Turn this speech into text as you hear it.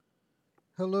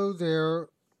Hello there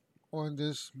on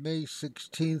this May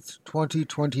 16th,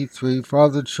 2023.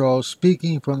 Father Charles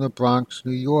speaking from the Bronx,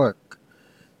 New York.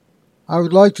 I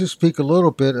would like to speak a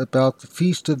little bit about the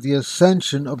Feast of the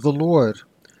Ascension of the Lord.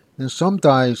 In some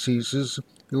dioceses,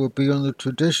 it will be on the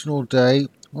traditional day,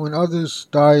 or in other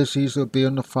dioceses, it will be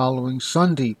on the following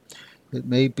Sunday. It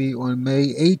may be on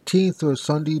May 18th or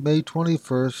Sunday, May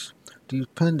 21st,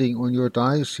 depending on your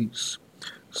diocese.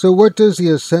 So what does the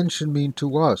Ascension mean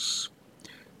to us?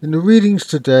 In the readings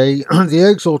today, the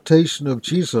exaltation of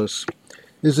Jesus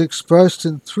is expressed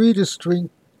in three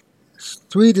distinct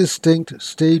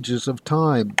stages of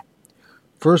time.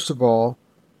 First of all,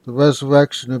 the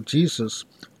resurrection of Jesus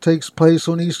takes place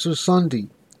on Easter Sunday,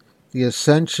 the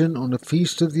Ascension on the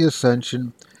Feast of the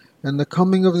Ascension, and the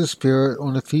coming of the Spirit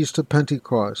on the Feast of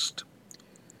Pentecost.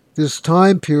 This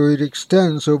time period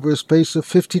extends over a space of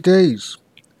 50 days.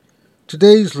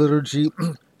 Today's liturgy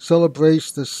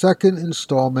celebrates the second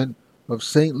installment of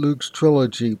St. Luke's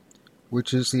trilogy,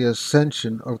 which is the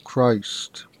Ascension of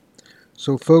Christ.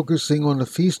 So focusing on the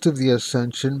Feast of the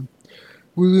Ascension,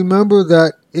 we remember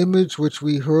that image which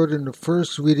we heard in the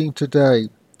first reading today,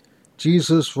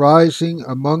 Jesus rising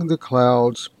among the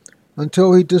clouds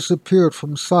until he disappeared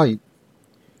from sight.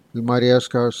 We might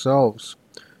ask ourselves,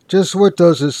 just what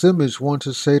does this image want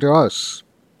to say to us?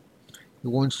 He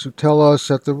wants to tell us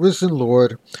that the risen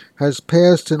Lord has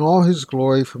passed in all his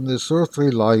glory from this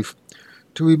earthly life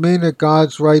to remain at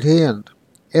God's right hand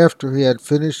after he had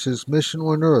finished his mission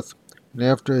on earth and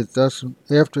after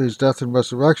his death and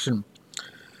resurrection.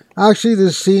 Actually,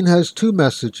 this scene has two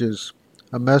messages,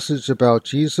 a message about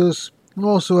Jesus and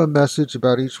also a message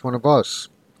about each one of us.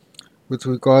 With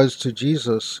regards to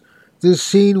Jesus, this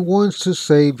scene wants to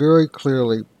say very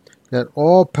clearly that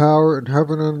all power in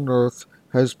heaven and earth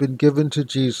has been given to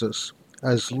Jesus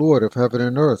as Lord of heaven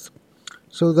and earth.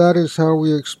 So that is how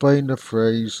we explain the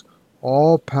phrase,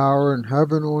 all power in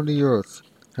heaven and on the earth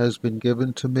has been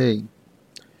given to me.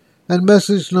 And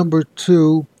message number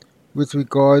 2, with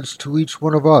regards to each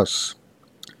one of us.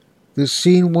 This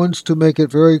scene wants to make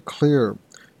it very clear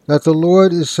that the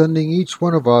Lord is sending each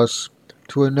one of us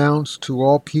to announce to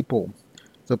all people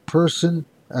the person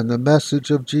and the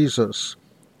message of Jesus.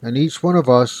 And each one of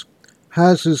us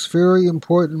has this very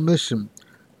important mission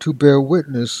to bear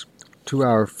witness to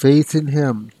our faith in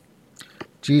him.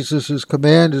 Jesus'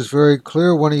 command is very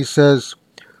clear when he says,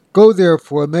 "Go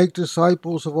therefore and make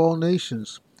disciples of all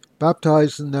nations,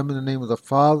 baptizing them in the name of the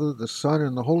Father, the Son,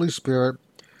 and the Holy Spirit,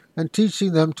 and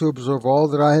teaching them to observe all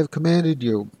that I have commanded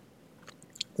you."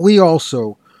 We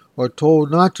also are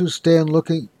told not to stand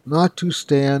looking up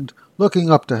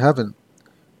to heaven,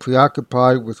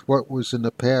 preoccupied with what was in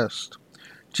the past.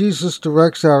 Jesus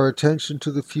directs our attention to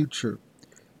the future,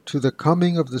 to the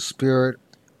coming of the Spirit,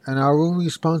 and our own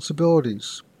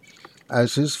responsibilities.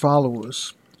 As his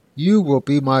followers, you will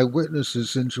be my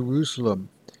witnesses in Jerusalem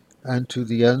and to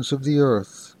the ends of the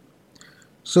earth.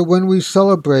 So when we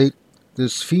celebrate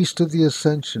this Feast of the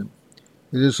Ascension,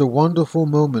 it is a wonderful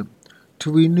moment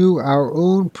to renew our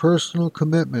own personal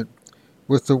commitment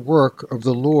with the work of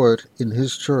the Lord in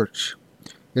his church,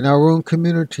 in our own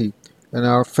community, and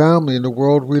our family in the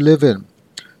world we live in,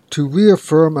 to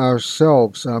reaffirm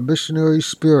ourselves, our missionary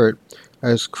spirit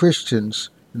as Christians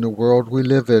in the world we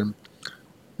live in.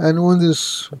 And on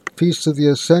this Feast of the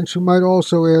Ascension, we might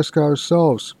also ask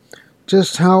ourselves,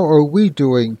 just how are we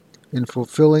doing in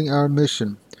fulfilling our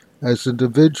mission as an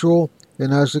individual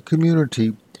and as a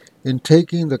community in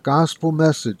taking the gospel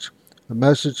message, a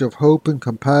message of hope and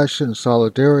compassion and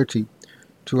solidarity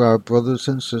to our brothers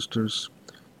and sisters.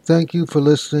 Thank you for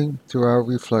listening to our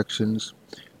reflections.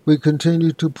 We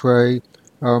continue to pray.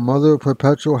 Our Mother of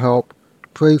Perpetual Help,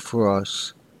 pray for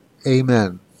us.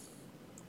 Amen.